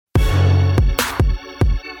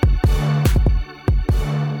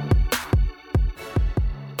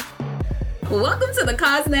Welcome to the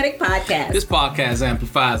Cosnetic Podcast. This podcast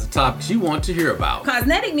amplifies the topics you want to hear about.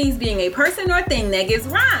 Cosnetic means being a person or thing that gives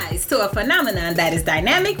rise to a phenomenon that is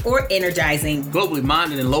dynamic or energizing. Globally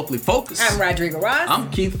minded and locally focused. I'm Rodrigo Ross.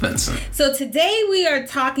 I'm Keith Benson. So today we are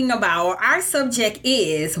talking about, our subject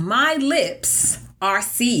is My Lips Are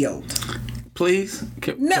Sealed. Please?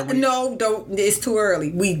 No, don't. It's too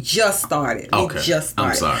early. We just started. Okay.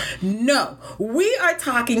 I'm sorry. No, we are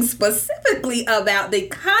talking specifically about the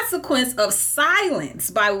consequence of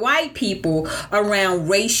silence by white people around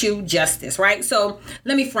racial justice, right? So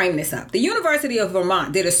let me frame this up. The University of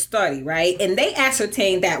Vermont did a study, right? And they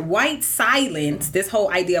ascertained that white silence, this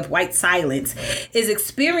whole idea of white silence, is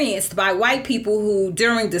experienced by white people who,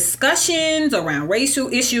 during discussions around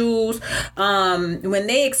racial issues, when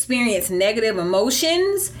they experience negative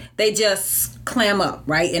emotions, they just clam up,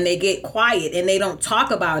 right? And they get quiet and they don't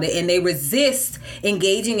talk about it and they resist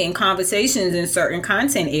engaging in conversations in certain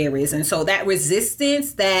content areas. And so that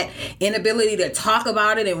resistance, that inability to talk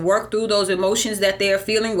about it and work through those emotions that they're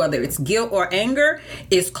feeling, whether it's guilt or anger,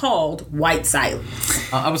 is called white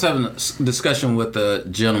silence. I was having a discussion with a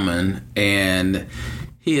gentleman, and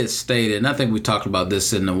he had stated, and I think we talked about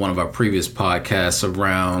this in one of our previous podcasts,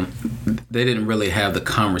 around they didn't really have the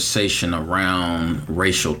conversation around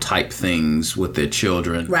racial type things with their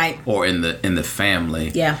children, right, or in the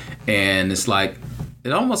family. Yeah. And it's like,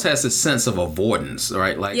 it almost has a sense of avoidance,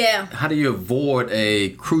 right? Like, yeah. How do you avoid a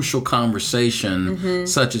crucial conversation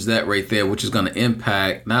such as that right there, which is going to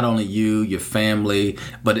impact not only you, your family,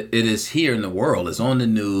 but it is here in the world. It's on the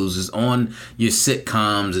news. It's on your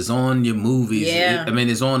sitcoms. It's on your movies. Yeah.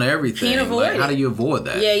 It's on everything. Can't avoid it. How do you avoid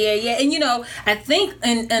that? Yeah. And, I think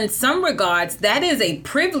in some regards, that is a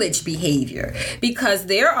privileged behavior, because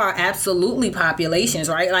there are absolutely populations,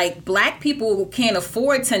 right? Like, black people can't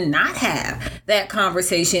afford to not have that conversation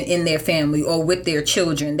in their family or with their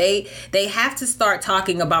children. They have to start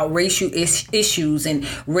talking about racial issues and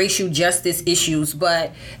racial justice issues.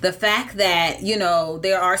 But the fact that,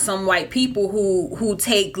 there are some white people who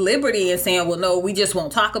take liberty in saying, well, no, we just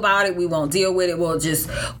won't talk about it. We won't deal with it. We'll just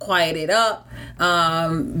quiet it up.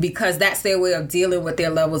 Because that's their way of dealing with their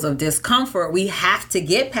levels of discomfort. We have to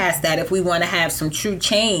get past that if we want to have some true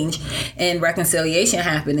change and reconciliation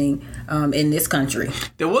happening in this country.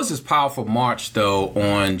 There was this powerful march, though,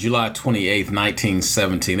 on July 28th,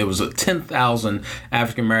 1917. There was 10,000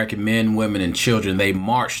 African-American men, women, and children. They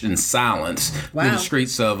marched in silence through the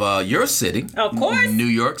streets of your city. Of course. New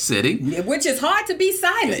York City. Which is hard to be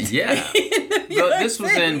silent. Yeah. This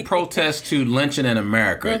was in protest to lynching in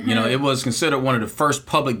America. It was considered one of the first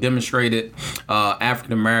public demonstrated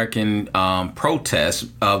African-American protests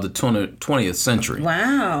of the 20th century.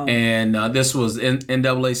 Wow. And this was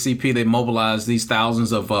NAACP. They mobilized these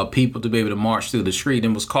thousands of people to be able to march through the street,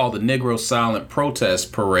 and it was called the Negro Silent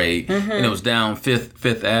Protest Parade, and it was down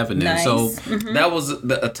Fifth Avenue. Nice. So that was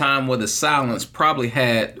a time where the silence probably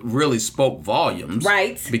really spoke volumes.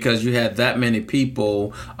 Right. Because you had that many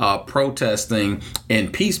people protesting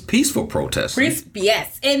and peaceful protesting.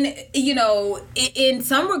 Yes. And, in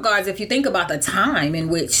some regards, if you think about the time in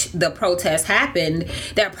which the protest happened,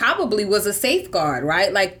 that probably was a safeguard,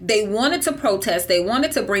 right? Like, they wanted to protest, they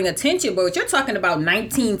wanted to bring attention, but you're talking about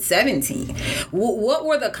 1917. What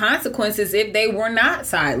were the consequences if they were not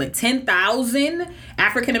silent? 10,000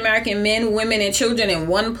 African-American men, women, and children in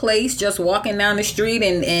one place just walking down the street,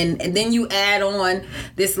 and then you add on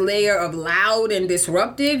this layer of loud and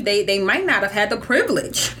disruptive, they might not have had the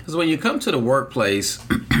privilege. Because when you come to the workplace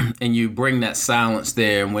and you bring that silence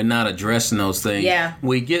there, and we're not addressing those things,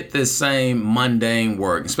 we get this same mundane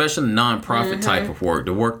work, especially nonprofit type of work,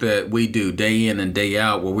 the work that we do day in and day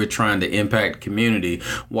out, where we're trying to impact the community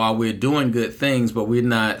while we're doing good things, but we're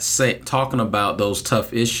not talking about those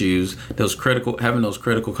tough issues, having those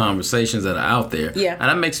critical conversations that are out there. Yeah. And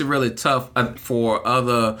that makes it really tough for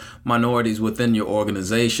other minorities within your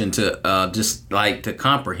organization to to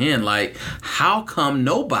comprehend, like, how come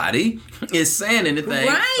nobody is saying anything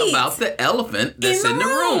about the elephant that's in the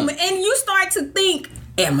room? And you start to think,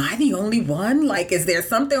 am I the only one? Like, is there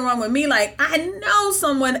something wrong with me? Like, I know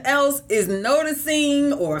someone else is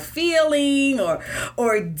noticing or feeling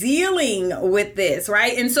or dealing with this,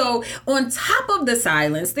 right? And so on top of the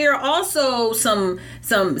silence, there are also some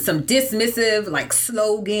dismissive, like,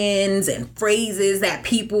 slogans and phrases that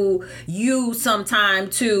people use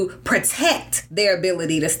sometimes to protect their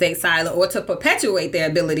ability to stay silent or to perpetuate their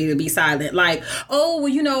ability to be silent. Like, oh,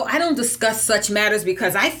 well, I don't discuss such matters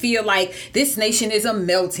because I feel like this nation is a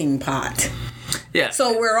melting pot. Yeah.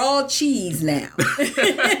 So we're all cheese now.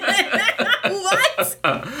 What?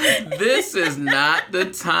 this is not the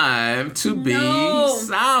time to be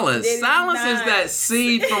silent. Silence is that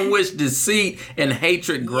seed from which deceit and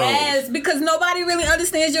hatred grows. Yes, because nobody really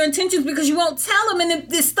understands your intentions because you won't tell them, and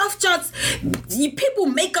this stuff just people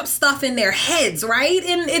make up stuff in their heads, right?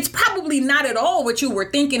 And it's probably not at all what you were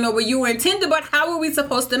thinking or what you were intended. But how are we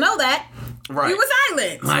supposed to know that? Right. We were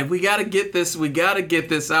silent. Like, we got to get this. We got to get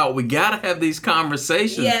this out. We got to have these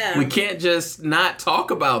conversations. Yeah. We can't just not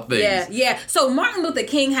talk about things. Yeah, yeah. So Martin Luther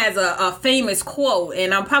King has a famous quote,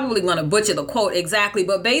 and I'm probably going to butcher the quote exactly,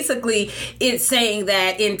 but basically it's saying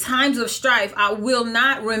that in times of strife, I will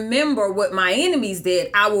not remember what my enemies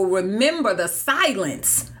did. I will remember the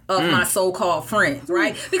silence of my so-called friends,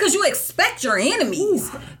 right? Because you expect your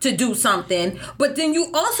enemies to do something, but then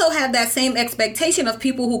you also have that same expectation of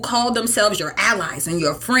people who call themselves your allies and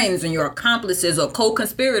your friends and your accomplices or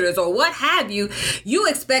co-conspirators or what have you. You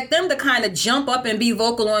expect them to kind of jump up and be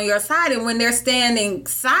vocal on your side, and when they're standing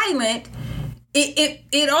silent,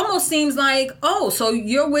 it almost seems like, oh, so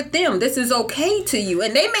you're with them. This is okay to you.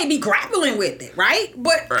 And they may be grappling with it, right?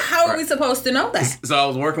 But how are we supposed to know that? So I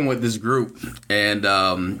was working with this group, and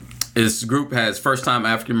this group has first-time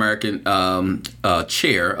African-American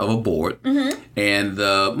chair of a board. Mm-hmm. And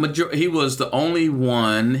he was the only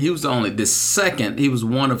one, he was one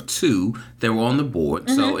of two that were on the board.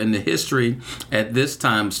 Mm-hmm. So in the history at this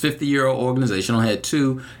time, it's 50-year-old organization, only had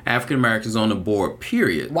two African-Americans on the board,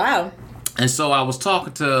 period. Wow. And so I was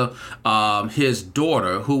talking to his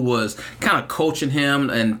daughter, who was kind of coaching him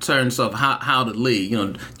in terms of how to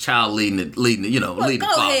lead, child leading the leading the father.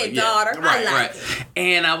 Go ahead, daughter. Right.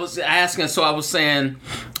 And I was asking, so I was saying,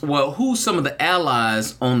 well, who's some of the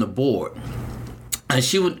allies on the board? And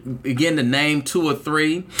she would begin to name two or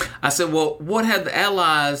three. I said, well, what have the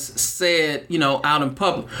allies said, out in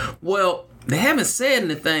public? Well, they haven't said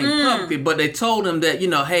anything publicly, but they told him that,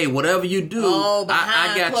 hey, whatever you do,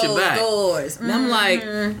 I got your back. Doors. And I'm like,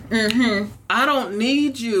 I don't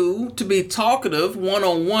need you to be talkative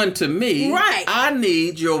one-on-one to me. Right. I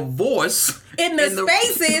need your voice in the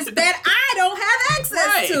spaces that I don't have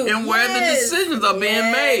access to. And where the decisions are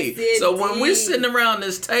being made. Indeed. So when we're sitting around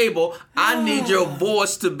this table, I need your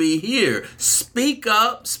voice to be here. Speak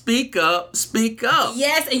up, speak up, speak up.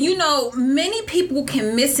 Yes, and many people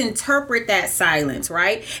can misinterpret that silence,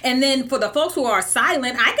 right? And then for the folks who are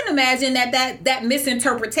silent, I can imagine that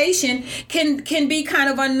misinterpretation can be kind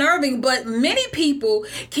of unnerving, but many people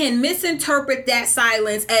can misinterpret that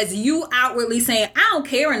silence as you outwardly saying, I don't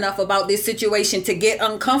care enough about this situation to get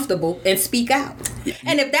uncomfortable and speak out.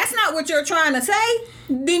 And if that's not what you're trying to say,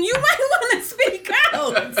 then you might want to speak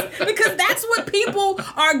out because that's what people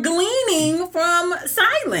are gleaning from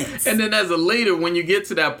silence. And then as a leader, when you get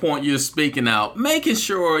to that point, you're speaking out, making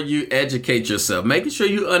sure you educate yourself, making sure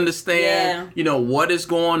you understand, what is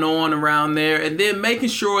going on around there, and then making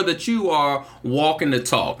sure that you are walking the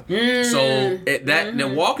talk. So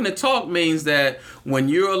then walking the talk means that when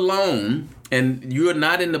you're alone and you're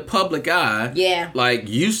not in the public eye, like,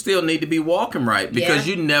 you still need to be walking right because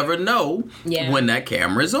you never know when that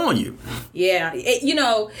camera is on you. Yeah.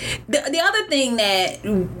 The other thing that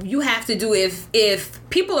you have to do if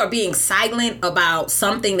people are being silent about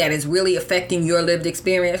something that is really affecting your lived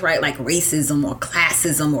experience, right? Like racism or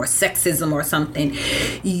classism or sexism or something,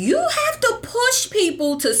 you have to push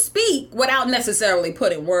people to speak without necessarily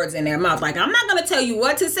putting words in their mouth. Like, I'm not going to tell you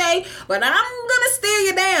what to say, but I'm going to steer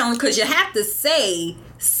you down because you have to say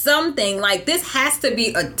something. Like, this has to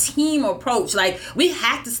be a team approach. Like, we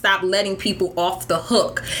have to stop letting people off the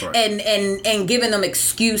hook and giving them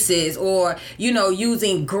excuses or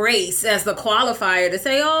using grace as the qualifier to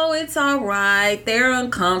say, oh, it's all right, they're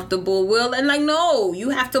uncomfortable, no, you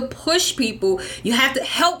have to push people. You have to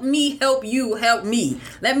help me help you help me.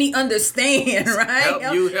 Let me understand, right?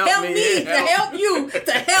 Help me to help you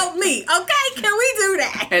to help me. Okay, can we do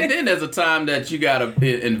that? And then there's a time that you gotta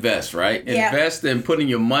invest, right? Invest in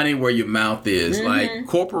putting your money where your mouth is. Mm-hmm. Like,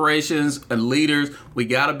 corporations and leaders, we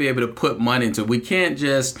got to be able to put money into it. We can't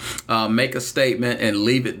just make a statement and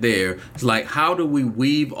leave it there. It's like, how do we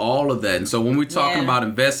weave all of that? And so when we're talking about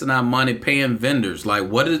investing our money, paying vendors, like,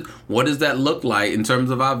 what does that look like in terms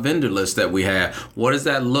of our vendor list that we have? What does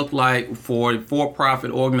that look like for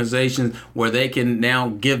for-profit organizations where they can now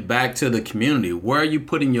give back to the community? Where are you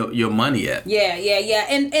putting your money at? Yeah.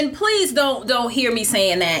 And please don't hear me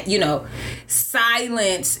saying that,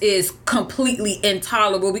 silence is completely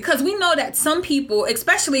intolerable, because we know that some people,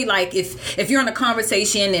 especially like if you're in a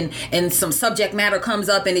conversation and some subject matter comes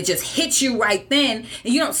up and it just hits you right then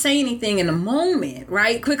and you don't say anything in the moment,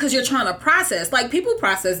 right? Because you're trying to process. Like, people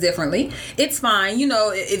process different differently. It's fine. You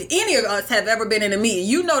know, if any of us have ever been in a meeting,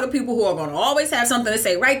 you know the people who are going to always have something to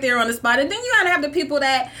say right there on the spot. And then you got to have the people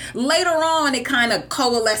that later on it kind of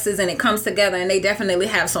coalesces and it comes together and they definitely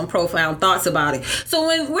have some profound thoughts about it. So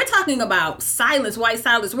when we're talking about silence, white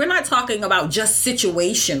silence, we're not talking about just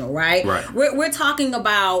situational, right? We're talking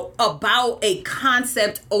about a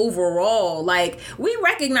concept overall. Like, we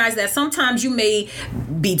recognize that sometimes you may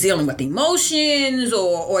be dealing with emotions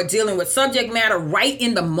or dealing with subject matter right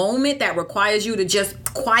in the moment that requires you to just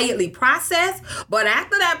quietly process. But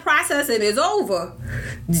after that processing is over,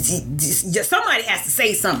 somebody has to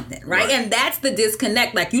say something, right? And that's the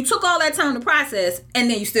disconnect. Like, you took all that time to process and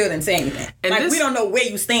then you still didn't say anything. And like, we don't know where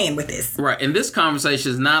you stand with this. Right. And this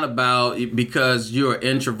conversation is not about because you're an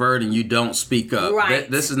introvert and you don't speak up. Right.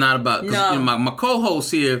 This is not about, you know, my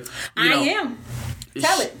co-host here. I am.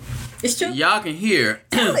 Tell it. It's true. Y'all can hear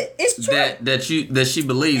it's true. that she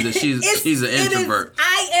believes that she's an introvert.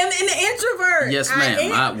 I am an introvert. Yes,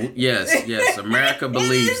 ma'am. Yes. America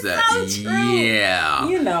believes that. So true. Yeah.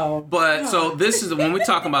 You know. But so this is when we're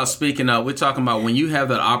talking about speaking up. We're talking about when you have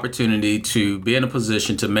that opportunity to be in a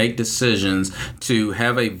position to make decisions, to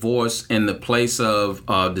have a voice in the place of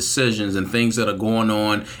decisions and things that are going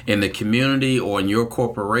on in the community or in your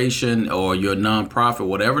corporation or your nonprofit,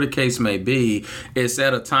 whatever the case may be. It's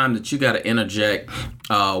at a time that you got to interject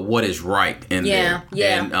what is right in there.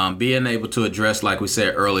 And being able to address, like we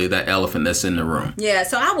said earlier, that elephant that's in the room. Yeah,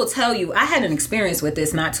 so I will tell you, I had an experience with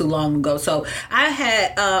this not too long ago. So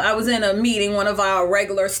I was in a meeting, one of our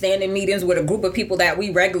regular standing meetings with a group of people that we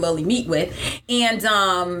regularly meet with. And,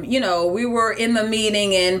 we were in the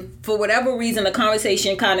meeting and for whatever reason, the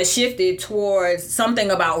conversation kind of shifted towards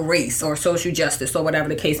something about race or social justice or whatever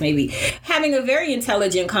the case may be. Having a very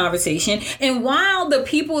intelligent conversation. And while the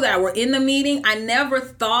people that were in the meeting, I never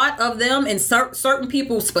thought of them, and certain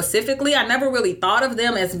people specifically, I never really thought of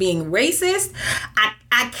them as being racist.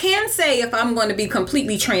 I can say, if I'm going to be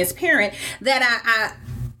completely transparent, that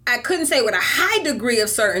I couldn't say with a high degree of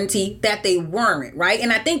certainty that they weren't, right?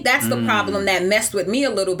 And I think that's the problem that messed with me a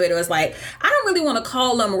little bit. It was like, I don't really want to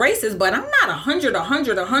call them racist, but I'm not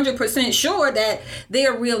 100% sure that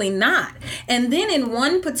they're really not. And then in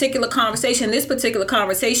one particular conversation,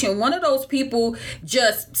 one of those people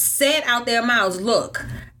just said out their mouths, look,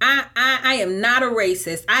 I am not a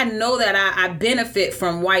racist. I know that I benefit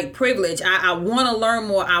from white privilege. I want to learn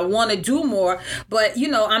more. I want to do more. But,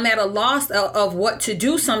 I'm at a loss of what to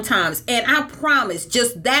do sometimes. And I promise,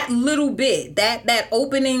 just that little bit, that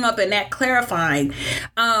opening up and that clarifying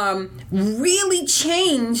really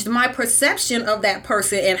changed my perception of that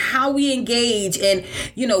person and how we engage and,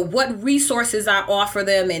 what resources I offer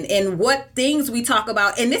them and what things we talk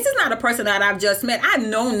about. And this is not a person that I've just met. I've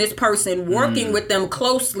known this person, working with them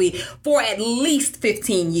closely for at least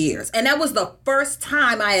 15 years. And that was the first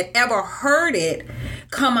time I had ever heard it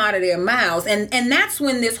come out of their mouths. And that's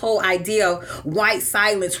when this whole idea of white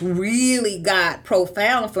silence really got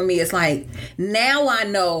profound for me. It's like, now I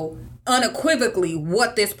know unequivocally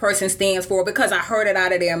what this person stands for because I heard it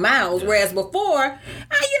out of their mouths. Whereas before,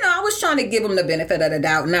 I was trying to give them the benefit of the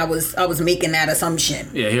doubt, and I was making that assumption.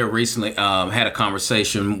 Yeah, here recently had a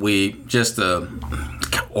conversation.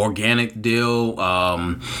 Organic deal.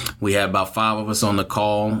 We had about 5 of us on the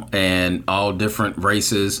call and all different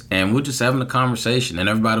races, and we're just having a conversation and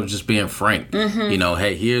everybody was just being frank.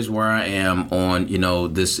 Hey, here's where I am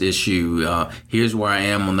on, this issue. Here's where I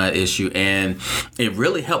am on that issue. And it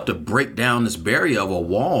really helped to break down this barrier of a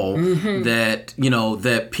wall that,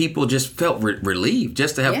 that people just felt relieved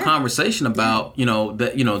just to have conversation about,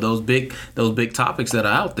 those big topics that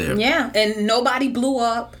are out there. Yeah. And nobody blew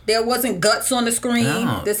up. There wasn't guts on the screen.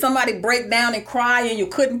 No. Did somebody break down and cry and you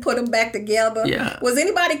couldn't put them back together? Yeah. Was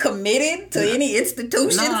anybody committed to any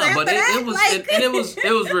institutions after that?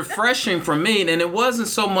 It was refreshing for me. And it wasn't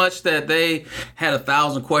so much that they had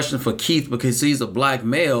 1,000 questions for Keith because he's a black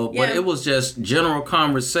male, but it was just general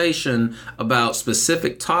conversation about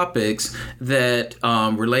specific topics that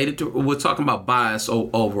related to, we're talking about bias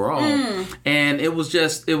overall. And it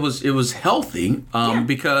was healthy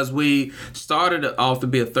because we started off to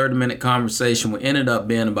be a 30-minute conversation. We ended up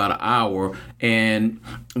being about an hour, and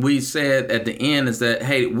we said at the end is that,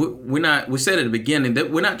 hey, we said at the beginning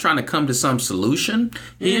that we're not trying to come to some solution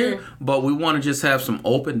here, but we want to just have some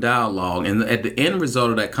open dialogue. And at the end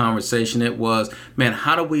result of that conversation, it was, man,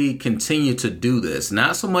 how do we continue to do this?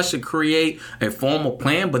 Not so much to create a formal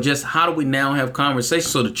plan, but just how do we now have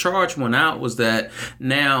conversations? So the charge went out was that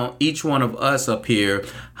now each one of us up here,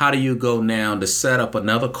 how do you go now to set up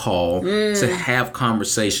another call to have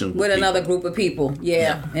conversations with another group of people?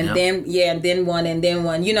 And then then one, and then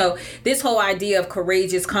one. You know, this whole idea of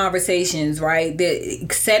courageous conversations, right?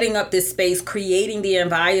 Setting up this space, creating the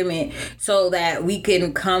environment so that we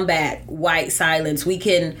can combat white silence. We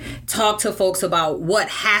can talk to folks about what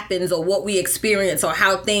happens or what we experience or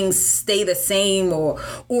how things stay the same or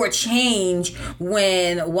change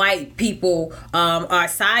when white people are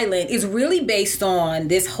silent is really based on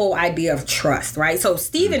this whole idea of trust, right? So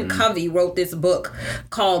Stephen Covey wrote this book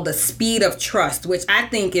called The Speed of Trust, which I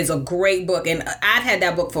think is a great book. And I've had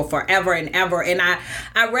that book for forever and ever. And I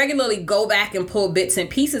regularly go back and pull bits and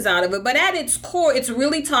pieces out of it. But at its core, it's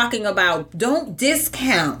really talking about don't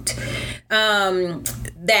discount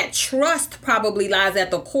that trust probably lies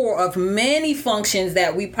at the core of many functions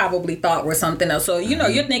that we probably thought were something else. So, you know,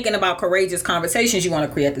 you're thinking about courageous conversations. You want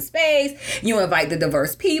to create the space. You invite the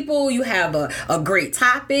diverse people. You have a great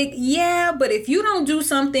topic. Yeah, but if you don't do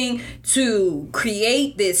something to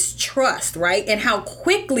create this trust, right? And how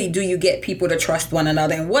quickly do you get people to trust one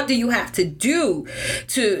another? And what do you have to do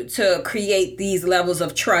to create these levels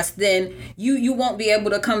of trust? Then you won't be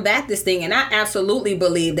able to combat this thing. And I absolutely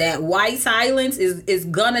believe that white silence is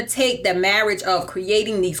gonna take the marriage of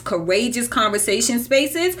creating these courageous conversation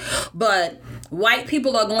spaces, but white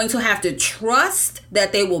people are going to have to trust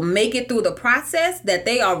that they will make it through the process, that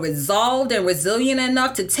they are resolved and resilient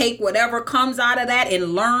enough to take whatever comes out of that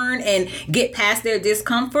and learn and get past their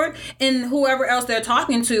discomfort. And whoever else they're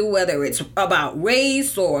talking to, whether it's about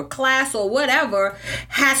race or class or whatever,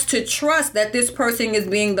 has to trust that this person is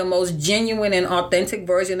being the most genuine and authentic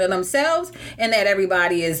version of themselves, and that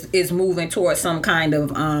everybody is moving towards some kind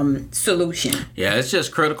of solution. Yeah, it's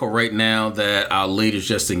just critical right now that our leaders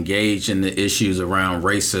just engage in the issues around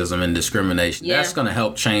racism and discrimination. Yeah. That's going to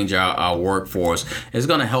help change our workforce. It's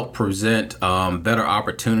going to help present better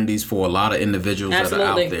opportunities for a lot of individuals that are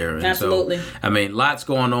out there. And Absolutely. So, I mean, lots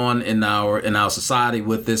going on in our society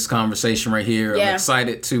with this conversation right here. Yeah. I'm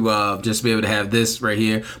excited to just be able to have this right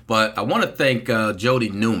here. But I want to thank Jody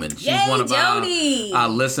Newman. She's one of our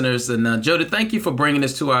listeners. And Jody, thank you for bringing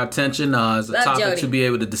this to our attention as a topic Jody. To be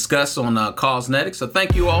able to discuss on Causnetic. So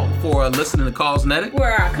thank you all for listening to Causnetic,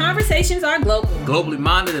 where our conversations are globally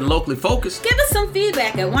minded and locally focused. Give us some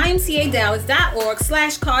feedback at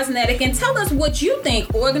ymcadallas.org/Causnetic and tell us what you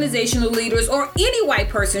think organizational leaders or any white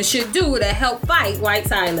person should do to help fight white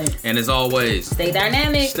silence. And as always, stay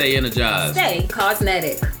dynamic, stay energized, stay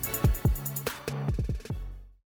Causnetic.